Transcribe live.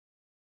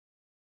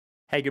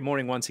Hey, good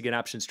morning once again,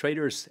 options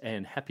traders,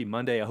 and happy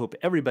Monday. I hope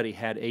everybody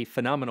had a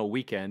phenomenal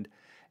weekend.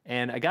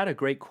 And I got a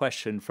great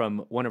question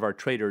from one of our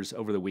traders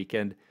over the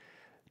weekend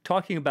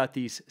talking about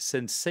these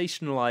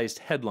sensationalized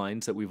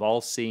headlines that we've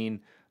all seen.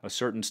 A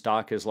certain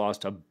stock has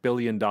lost $1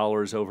 billion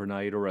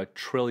overnight or $1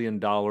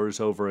 trillion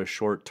over a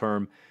short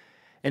term.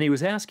 And he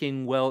was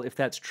asking, well, if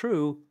that's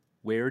true,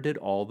 where did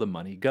all the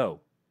money go?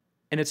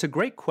 And it's a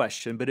great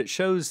question, but it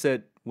shows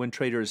that when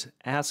traders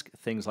ask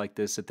things like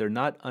this, that they're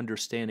not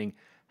understanding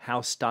how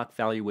stock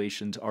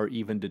valuations are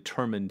even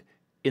determined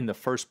in the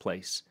first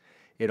place.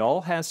 It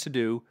all has to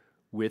do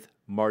with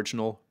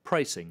marginal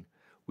pricing.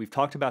 We've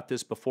talked about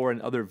this before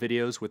in other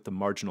videos with the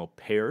marginal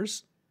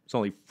pairs. There's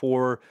only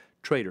 4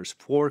 traders,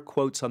 4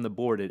 quotes on the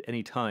board at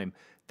any time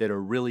that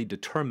are really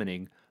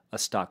determining a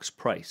stock's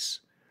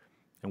price.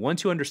 And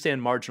once you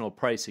understand marginal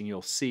pricing,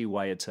 you'll see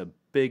why it's a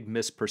big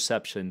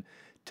misperception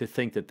to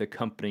think that the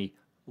company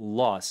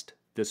lost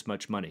this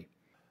much money.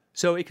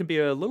 So it can be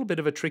a little bit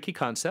of a tricky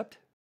concept.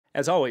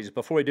 As always,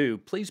 before we do,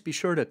 please be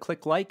sure to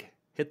click like,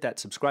 hit that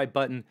subscribe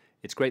button.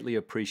 It's greatly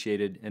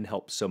appreciated and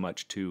helps so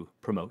much to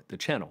promote the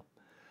channel.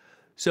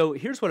 So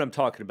here's what I'm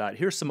talking about.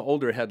 Here's some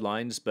older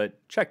headlines,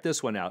 but check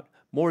this one out.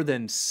 More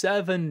than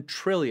 $7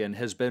 trillion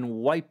has been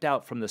wiped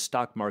out from the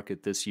stock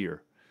market this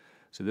year.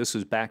 So this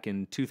was back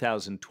in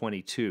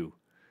 2022.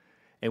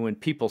 And when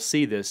people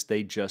see this,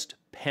 they just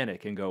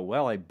panic and go,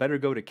 well, I better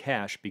go to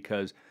cash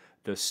because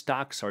the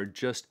stocks are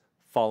just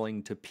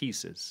falling to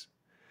pieces.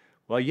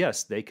 Well,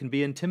 yes, they can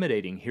be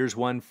intimidating. Here's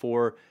one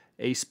for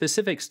a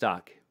specific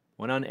stock,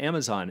 one on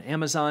Amazon.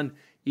 Amazon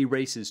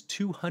erases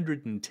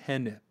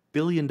 $210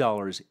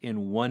 billion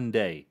in one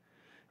day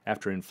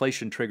after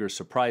inflation triggers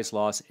surprise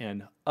loss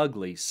and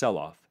ugly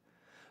sell-off.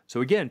 So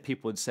again,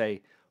 people would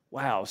say,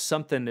 wow,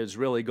 something is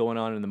really going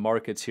on in the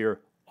markets here.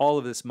 All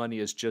of this money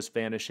is just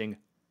vanishing.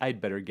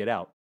 I'd better get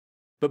out.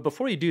 But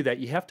before you do that,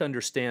 you have to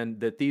understand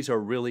that these are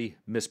really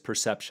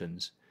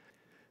misperceptions.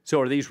 So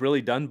are these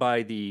really done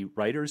by the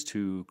writers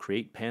to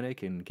create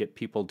panic and get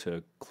people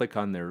to click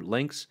on their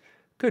links?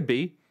 Could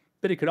be,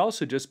 but it could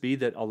also just be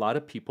that a lot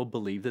of people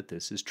believe that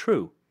this is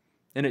true.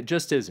 And it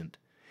just isn't.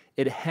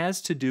 It has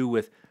to do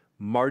with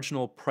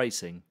marginal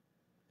pricing,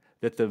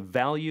 that the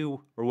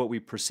value, or what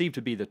we perceive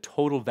to be the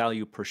total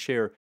value per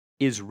share,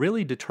 is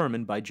really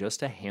determined by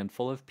just a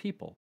handful of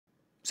people.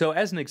 So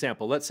as an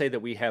example, let's say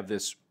that we have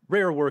this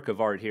rare work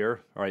of art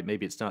here. All right,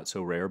 maybe it's not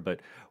so rare, but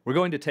we're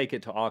going to take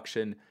it to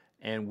auction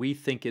and we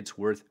think it's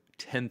worth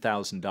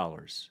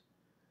 $10,000.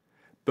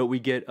 But we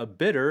get a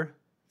bidder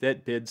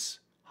that bids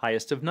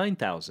highest of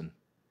 $9,000.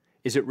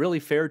 Is it really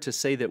fair to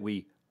say that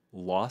we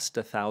lost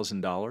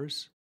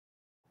 $1,000?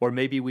 Or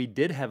maybe we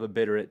did have a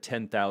bidder at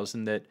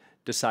 $10,000 that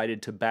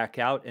decided to back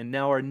out and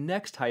now our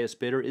next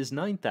highest bidder is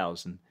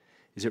 $9,000.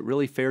 Is it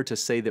really fair to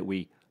say that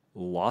we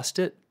lost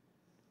it?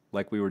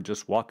 Like we were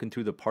just walking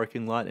through the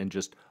parking lot and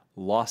just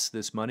lost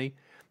this money?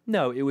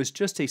 No, it was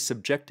just a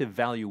subjective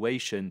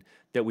valuation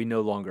that we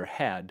no longer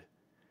had.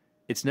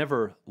 It's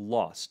never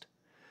lost.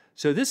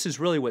 So this is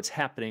really what's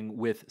happening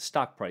with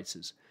stock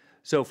prices.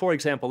 So for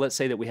example, let's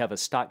say that we have a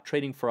stock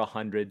trading for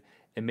 100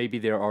 and maybe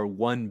there are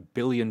 1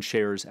 billion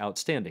shares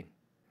outstanding.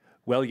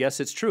 Well,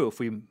 yes, it's true. If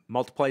we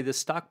multiply this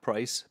stock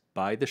price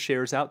by the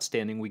shares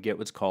outstanding, we get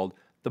what's called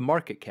the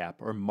market cap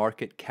or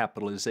market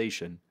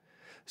capitalization.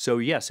 So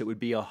yes, it would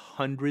be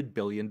 $100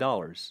 billion.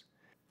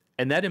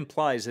 And that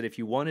implies that if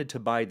you wanted to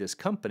buy this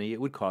company, it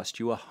would cost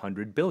you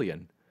 $100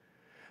 billion.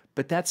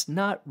 But that's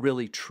not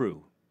really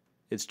true.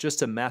 It's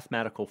just a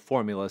mathematical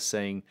formula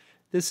saying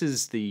this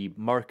is the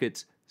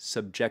market's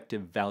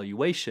subjective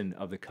valuation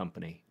of the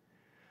company.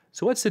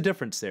 So what's the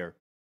difference there?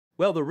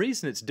 Well, the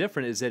reason it's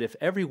different is that if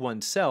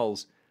everyone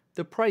sells,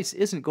 the price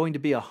isn't going to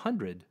be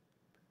 100.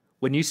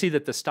 When you see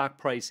that the stock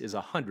price is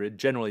 100,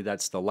 generally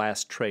that's the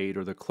last trade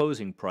or the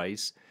closing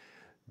price.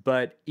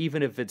 But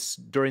even if it's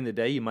during the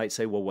day, you might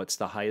say, well, what's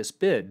the highest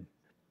bid?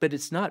 But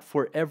it's not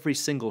for every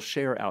single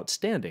share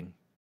outstanding.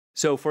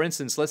 So for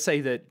instance, let's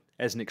say that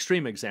as an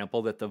extreme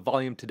example, that the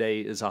volume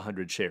today is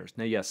 100 shares.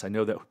 Now, yes, I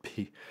know that would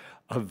be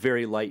a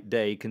very light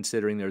day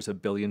considering there's 1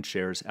 billion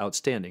shares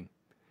outstanding.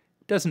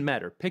 It doesn't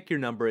matter. Pick your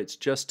number. It's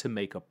just to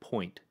make a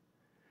point.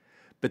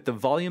 But the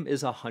volume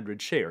is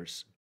 100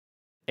 shares.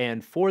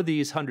 And for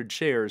these 100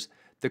 shares,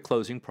 the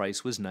closing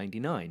price was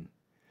 99.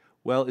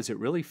 Well, is it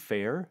really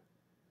fair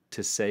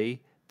to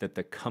say that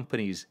the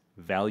company's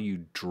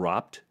value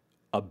dropped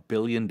 $1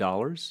 billion?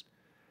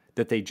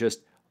 That they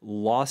just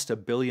lost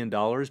 $1 billion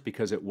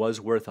because it was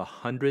worth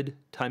 100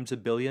 times a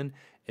billion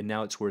and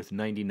now it's worth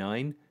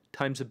 99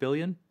 times a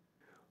billion?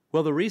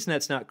 Well, the reason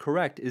that's not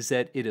correct is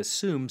that it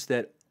assumes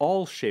that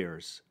all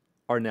shares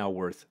are now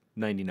worth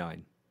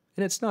 99.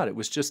 And it's not. It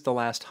was just the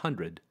last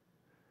 100.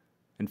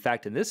 In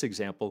fact, in this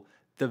example,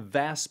 the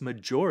vast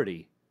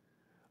majority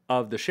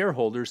of the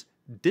shareholders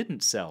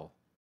didn't sell.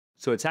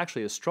 So it's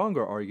actually a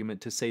stronger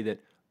argument to say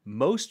that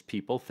most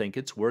people think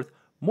it's worth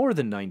more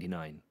than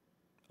 99.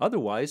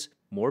 Otherwise,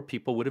 more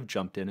people would have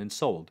jumped in and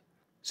sold.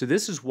 So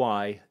this is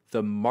why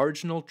the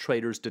marginal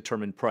traders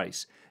determine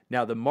price.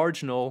 Now, the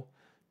marginal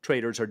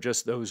traders are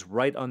just those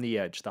right on the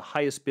edge, the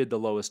highest bid, the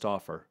lowest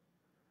offer.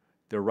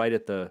 They're right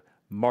at the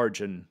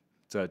margin.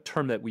 It's a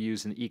term that we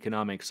use in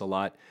economics a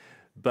lot,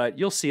 but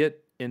you'll see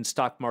it in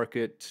stock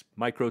market,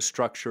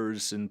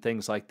 microstructures, and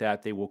things like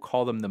that. They will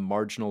call them the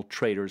marginal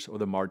traders or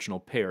the marginal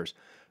pairs.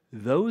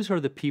 Those are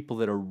the people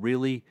that are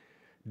really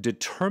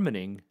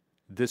determining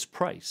this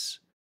price.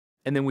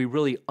 And then we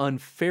really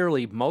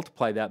unfairly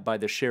multiply that by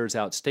the shares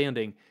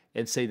outstanding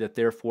and say that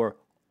therefore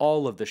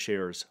all of the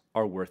shares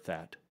are worth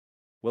that.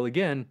 Well,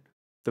 again,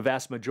 the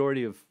vast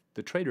majority of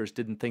the traders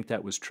didn't think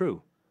that was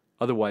true.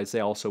 Otherwise, they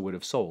also would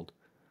have sold.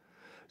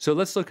 So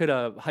let's look at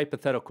a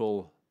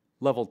hypothetical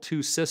level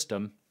 2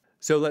 system.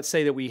 So let's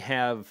say that we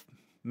have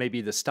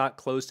maybe the stock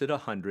closed at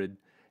 100,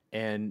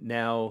 and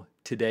now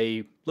today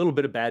a little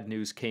bit of bad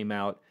news came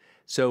out.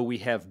 So we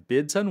have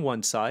bids on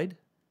one side.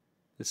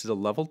 This is a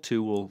level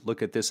 2. We'll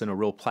look at this in a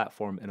real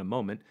platform in a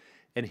moment.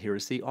 And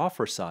here's the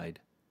offer side.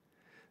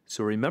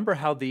 So remember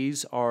how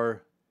these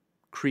are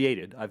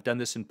created. I've done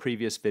this in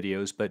previous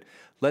videos, but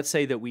let's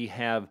say that we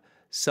have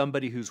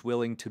somebody who's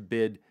willing to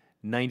bid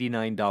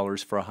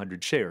 $99 for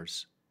 100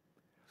 shares.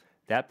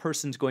 That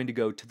person's going to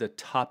go to the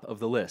top of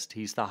the list.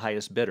 He's the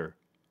highest bidder.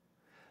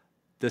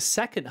 The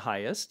second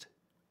highest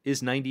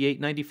is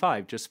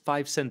 $98.95, just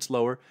 5 cents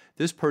lower.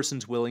 This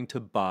person's willing to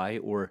buy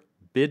or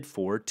bid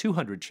for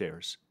 200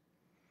 shares.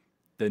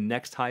 The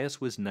next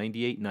highest was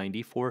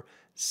 $98.90 for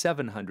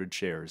 700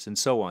 shares, and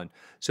so on.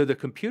 So the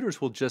computers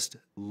will just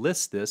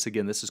list this.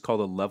 Again, this is called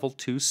a level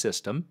 2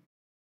 system,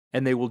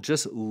 and they will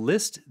just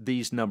list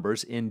these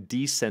numbers in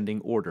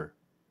descending order.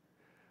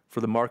 For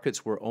the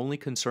markets, we're only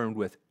concerned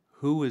with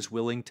who is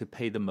willing to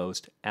pay the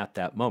most at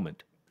that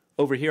moment.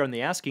 Over here on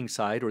the asking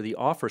side or the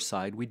offer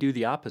side, we do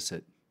the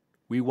opposite.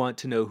 We want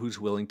to know who's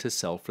willing to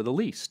sell for the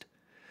least.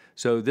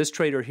 So this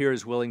trader here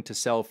is willing to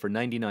sell for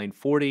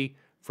 $99.40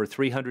 for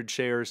 300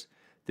 shares.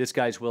 This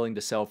guy's willing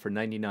to sell for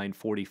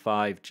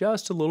 $99.45,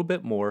 just a little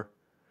bit more,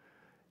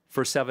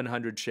 for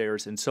 700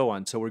 shares, and so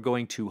on. So we're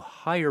going to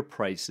higher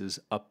prices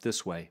up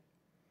this way.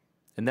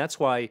 And that's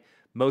why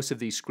most of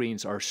these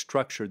screens are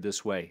structured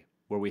this way,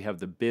 where we have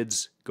the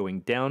bids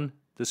going down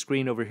the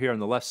screen over here on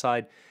the left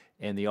side,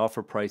 and the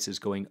offer price is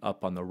going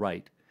up on the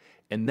right.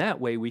 And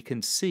that way we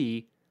can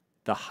see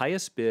the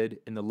highest bid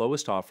and the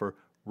lowest offer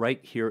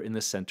right here in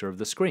the center of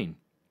the screen.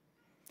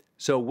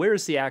 So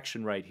where's the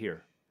action right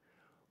here?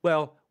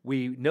 Well,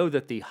 we know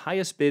that the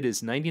highest bid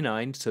is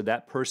 99, so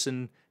that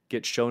person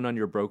gets shown on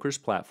your broker's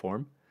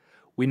platform.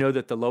 We know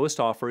that the lowest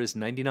offer is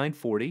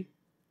 99.40.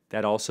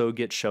 That also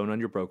gets shown on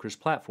your broker's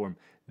platform.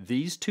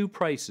 These two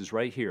prices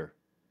right here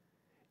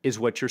is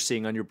what you're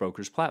seeing on your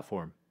broker's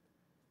platform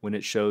when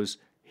it shows,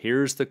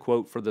 here's the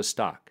quote for the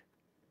stock.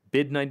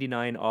 Bid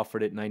 99,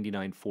 offered at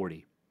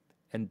 99.40.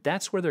 And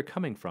that's where they're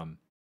coming from.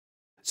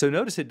 So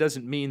notice it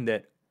doesn't mean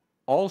that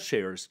all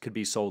shares could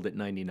be sold at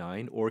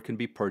 99 or can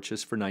be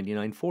purchased for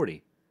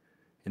 99.40.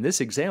 In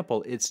this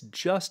example, it's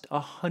just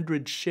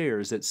 100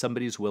 shares that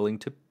somebody's willing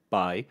to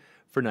buy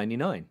for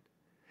 99.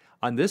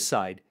 On this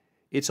side,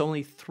 it's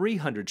only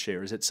 300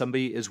 shares that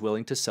somebody is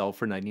willing to sell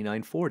for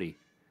 99.40.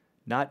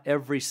 Not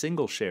every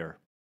single share.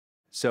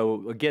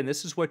 So again,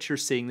 this is what you're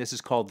seeing. This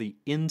is called the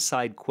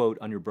inside quote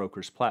on your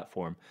broker's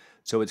platform.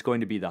 So it's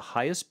going to be the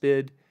highest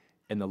bid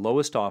and the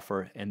lowest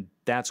offer, and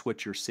that's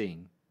what you're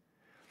seeing.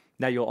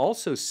 Now you'll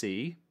also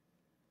see,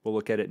 we'll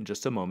look at it in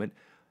just a moment,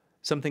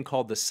 something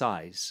called the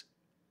size.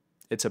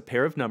 It's a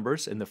pair of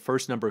numbers, and the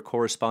first number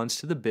corresponds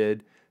to the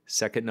bid,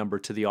 second number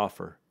to the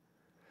offer.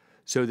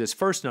 So this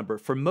first number,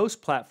 for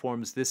most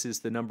platforms, this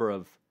is the number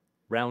of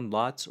round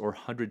lots or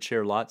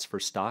 100-share lots for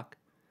stock.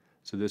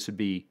 So this would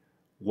be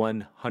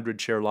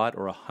 100-share lot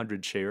or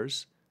 100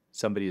 shares.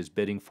 Somebody is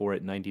bidding for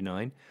at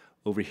 99.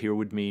 Over here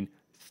would mean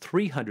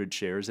 300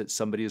 shares that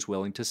somebody is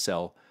willing to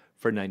sell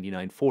for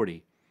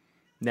 99.40.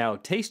 Now,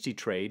 Tasty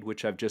Trade,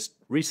 which I've just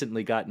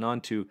recently gotten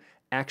onto,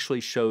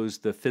 actually shows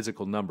the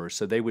physical number,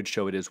 so they would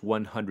show it as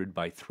 100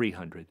 by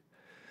 300.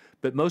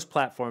 But most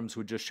platforms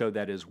would just show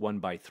that as 1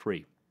 by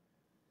 3.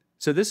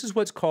 So this is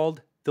what's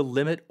called the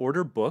limit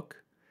order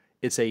book.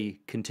 It's a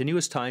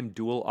continuous time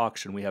dual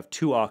auction. We have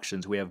two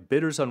auctions. We have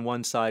bidders on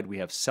one side, we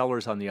have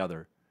sellers on the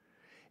other.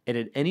 And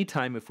at any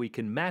time, if we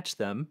can match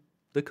them,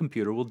 the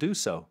computer will do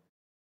so.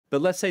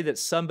 But let's say that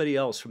somebody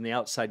else from the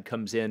outside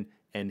comes in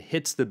and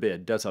hits the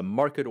bid, does a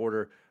market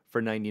order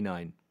for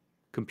 99.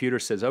 Computer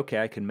says, okay,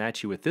 I can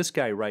match you with this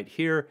guy right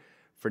here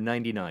for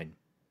 99.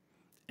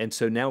 And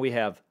so now we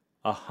have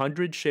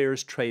 100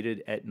 shares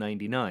traded at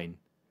 99.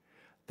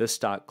 The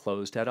stock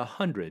closed at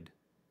 100.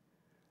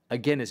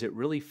 Again, is it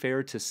really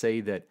fair to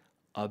say that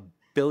 $1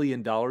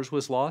 billion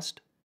was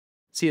lost?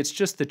 See, it's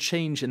just the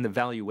change in the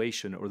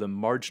valuation or the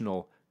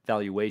marginal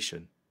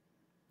valuation.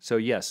 So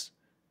yes,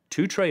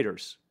 two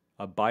traders,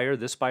 a buyer,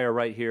 this buyer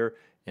right here,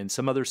 and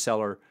some other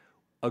seller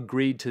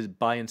agreed to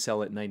buy and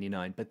sell at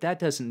 99. But that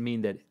doesn't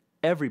mean that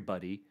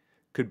everybody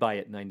could buy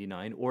at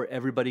 99 or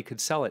everybody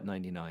could sell at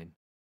 99.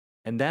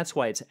 And that's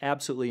why it's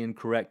absolutely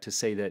incorrect to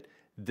say that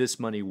this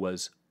money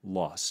was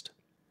lost.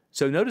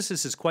 So notice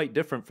this is quite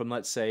different from,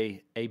 let's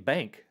say, a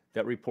bank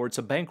that reports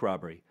a bank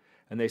robbery.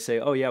 and they say,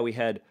 oh, yeah, we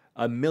had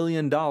 $1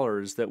 million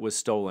that was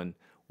stolen.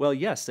 Well,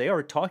 yes, they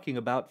are talking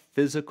about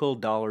physical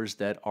dollars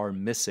that are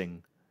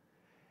missing.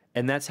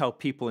 And that's how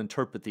people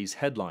interpret these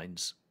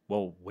headlines.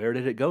 Well, where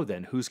did it go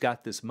then? Who's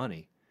got this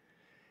money?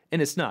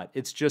 And it's not,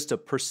 it's just a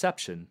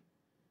perception.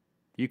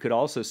 You could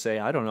also say,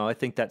 I don't know, I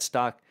think that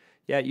stock,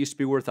 yeah, it used to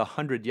be worth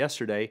 100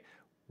 yesterday.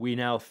 We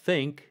now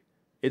think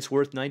it's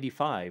worth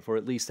 95, or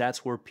at least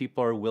that's where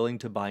people are willing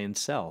to buy and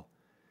sell.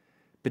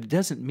 But it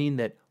doesn't mean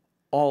that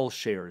all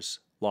shares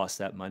lost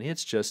that money.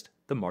 It's just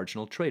the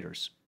marginal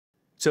traders.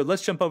 So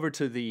let's jump over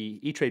to the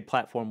E-Trade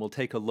platform. We'll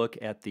take a look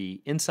at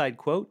the inside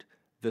quote,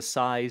 the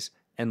size,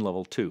 and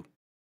level 2.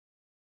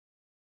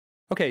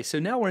 Okay, so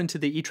now we're into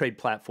the E-Trade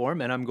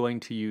platform, and I'm going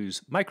to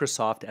use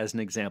Microsoft as an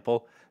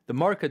example. The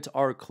markets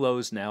are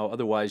closed now,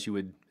 otherwise you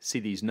would see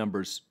these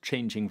numbers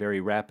changing very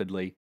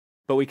rapidly.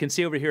 But we can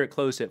see over here it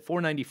closed at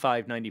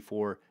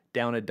 $495.94,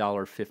 down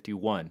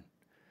 $1.51.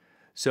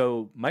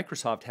 So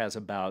Microsoft has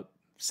about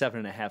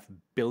 7.5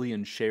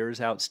 billion shares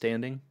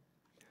outstanding.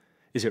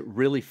 Is it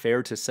really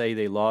fair to say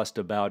they lost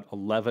about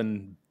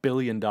 $11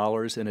 billion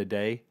in a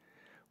day?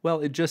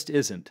 Well, it just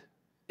isn't.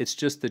 It's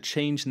just the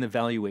change in the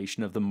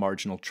valuation of the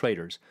marginal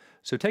traders.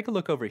 So take a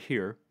look over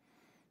here.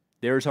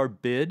 There's our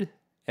bid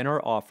and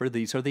our offer.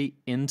 These are the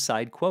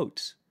inside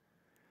quotes.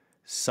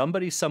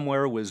 Somebody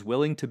somewhere was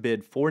willing to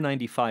bid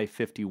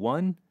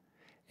 $495.51,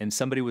 and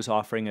somebody was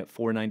offering at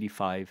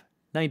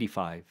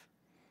 $495.95.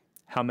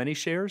 How many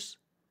shares?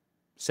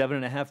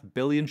 7.5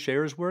 billion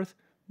shares worth?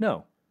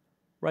 No.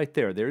 Right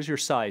there. There's your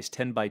size,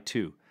 10 by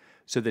 2.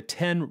 So the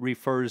 10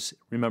 refers,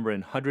 remember,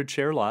 in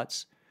 100-share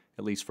lots,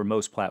 at least for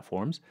most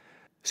platforms.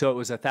 So it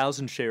was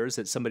 1,000 shares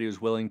that somebody was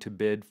willing to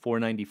bid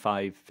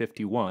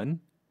 $495.51,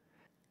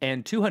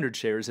 and 200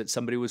 shares that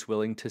somebody was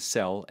willing to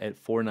sell at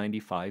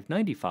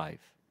 $495.95.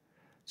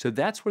 So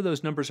that's where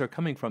those numbers are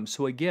coming from.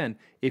 So again,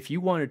 if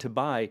you wanted to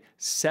buy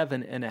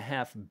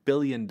 $7.5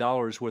 billion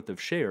worth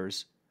of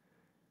shares,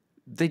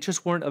 they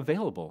just weren't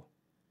available.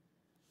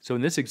 So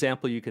in this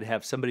example, you could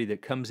have somebody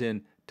that comes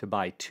in to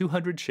buy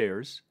 200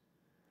 shares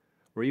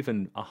or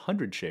even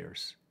 100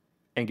 shares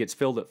and gets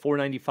filled at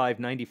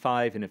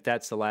 $495.95, and if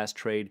that's the last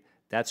trade,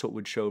 that's what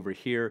would show over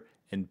here,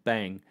 and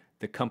bang,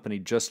 the company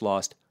just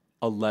lost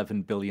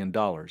 $11 billion.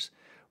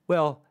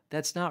 Well,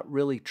 that's not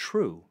really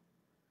true.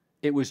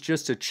 It was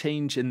just a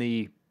change in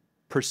the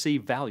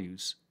perceived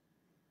values,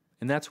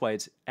 and that's why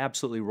it's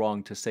absolutely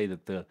wrong to say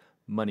that the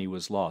money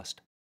was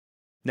lost.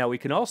 Now we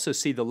can also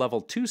see the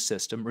level 2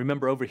 system.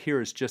 Remember, over here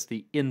is just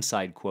the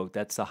inside quote.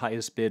 That's the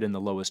highest bid and the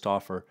lowest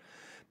offer.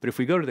 But if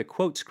we go to the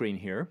quote screen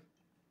here,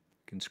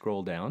 can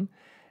scroll down,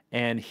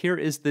 and here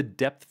is the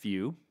depth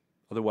view,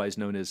 otherwise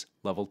known as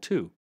level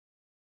 2.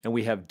 And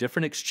we have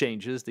different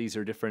exchanges. These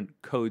are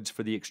different codes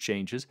for the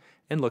exchanges,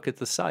 and look at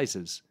the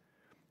sizes.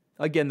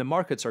 Again, the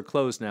markets are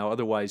closed now,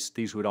 otherwise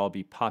these would all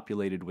be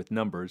populated with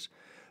numbers.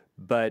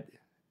 But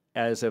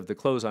as of the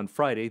close on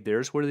Friday,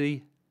 there's where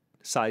the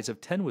size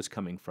of 10 was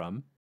coming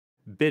from,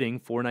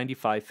 bidding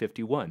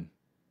 $495.51.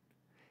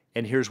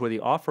 And here's where the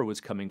offer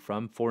was coming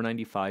from,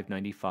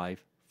 $495.95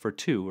 for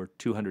 2 or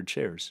 200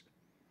 shares.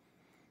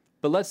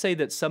 But let's say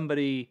that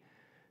somebody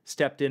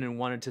stepped in and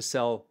wanted to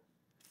sell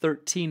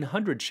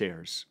 1,300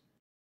 shares.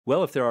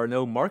 Well, if there are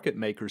no market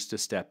makers to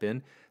step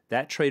in,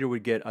 that trader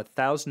would get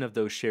 1,000 of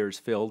those shares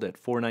filled at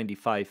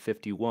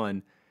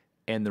 $495.51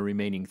 and the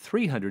remaining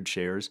 300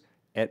 shares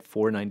at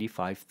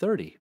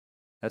 $495.30.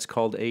 That's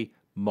called a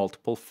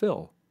multiple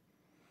fill.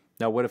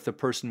 Now, what if the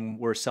person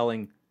were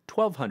selling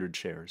 1,200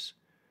 shares?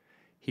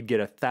 He'd get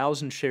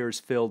 1,000 shares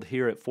filled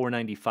here at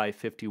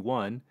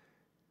 $495.51,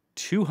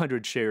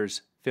 200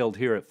 shares filled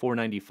here at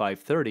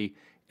 $495.30,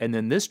 and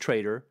then this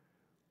trader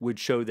would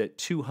show that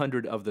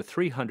 200 of the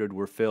 300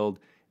 were filled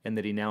and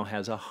that he now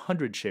has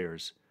 100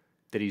 shares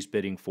that he's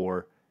bidding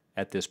for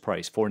at this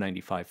price,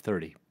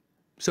 $495.30.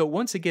 So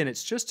once again,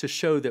 it's just to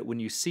show that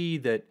when you see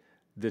that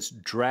this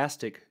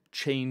drastic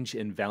change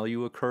in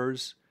value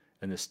occurs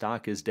and the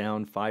stock is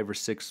down $5 or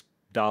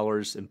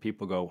 $6 and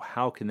people go,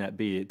 how can that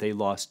be? They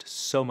lost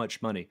so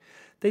much money.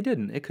 They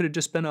didn't. It could have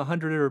just been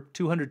 100 or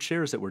 200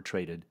 shares that were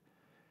traded.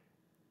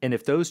 And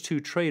if those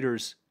two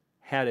traders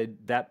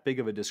had that big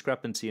of a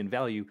discrepancy in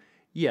value,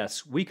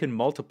 yes, we can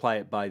multiply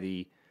it by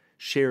the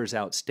shares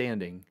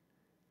outstanding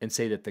and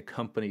say that the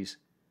company's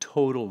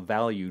total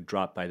value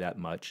dropped by that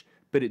much,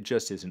 but it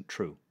just isn't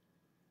true.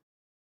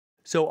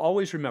 So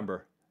always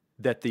remember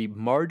that the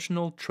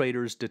marginal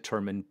traders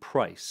determine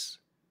price.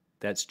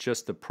 That's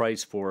just the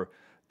price for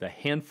the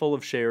handful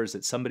of shares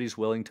that somebody's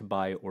willing to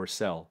buy or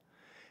sell.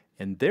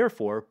 And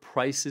therefore,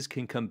 prices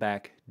can come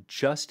back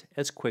just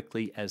as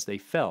quickly as they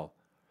fell.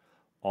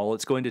 All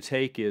it's going to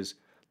take is,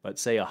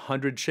 let's say,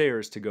 100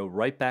 shares to go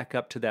right back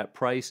up to that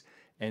price,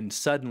 and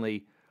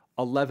suddenly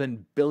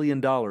 $11 billion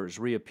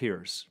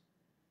reappears,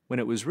 when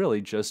it was really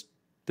just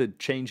the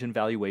change in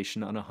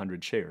valuation on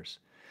 100 shares.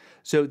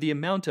 So the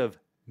amount of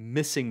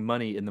missing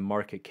money in the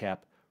market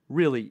cap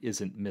really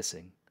isn't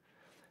missing.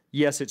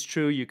 Yes, it's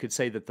true, you could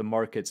say that the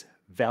market's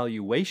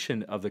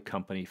valuation of the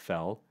company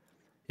fell.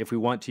 If we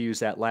want to use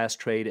that last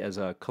trade as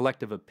a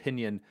collective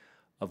opinion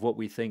of what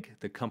we think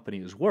the company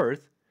is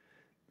worth,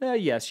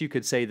 yes, you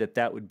could say that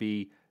that would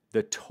be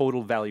the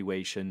total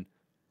valuation,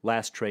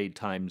 last trade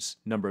times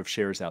number of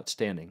shares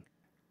outstanding.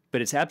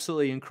 But it's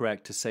absolutely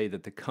incorrect to say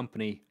that the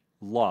company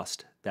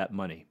lost that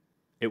money.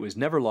 It was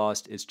never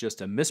lost. It's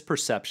just a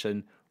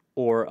misperception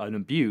or an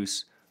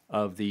abuse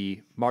of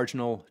the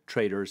marginal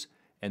traders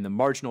and the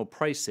marginal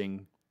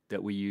pricing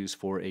that we use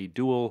for a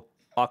dual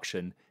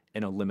auction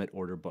in a limit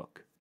order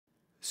book.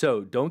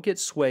 So don't get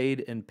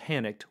swayed and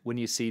panicked when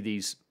you see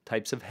these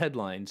types of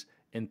headlines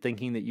and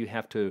thinking that you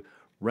have to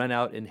run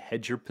out and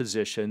hedge your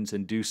positions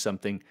and do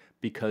something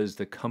because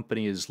the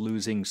company is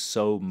losing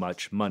so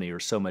much money or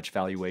so much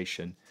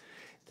valuation.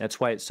 That's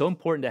why it's so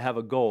important to have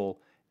a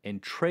goal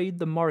and trade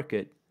the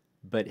market,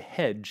 but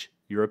hedge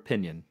your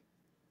opinion.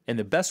 And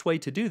the best way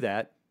to do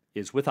that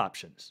is with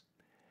options.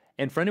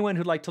 And for anyone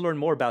who'd like to learn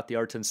more about the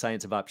arts and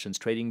science of options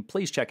trading,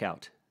 please check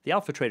out the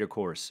Alpha Trader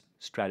course,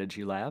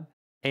 Strategy Lab,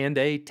 and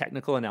a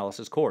technical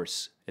analysis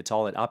course. It's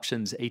all at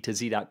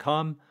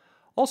optionsatoz.com.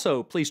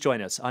 Also, please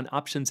join us on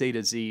Options A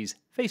to Z's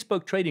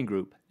Facebook trading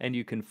group, and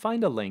you can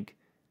find a link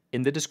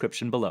in the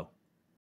description below.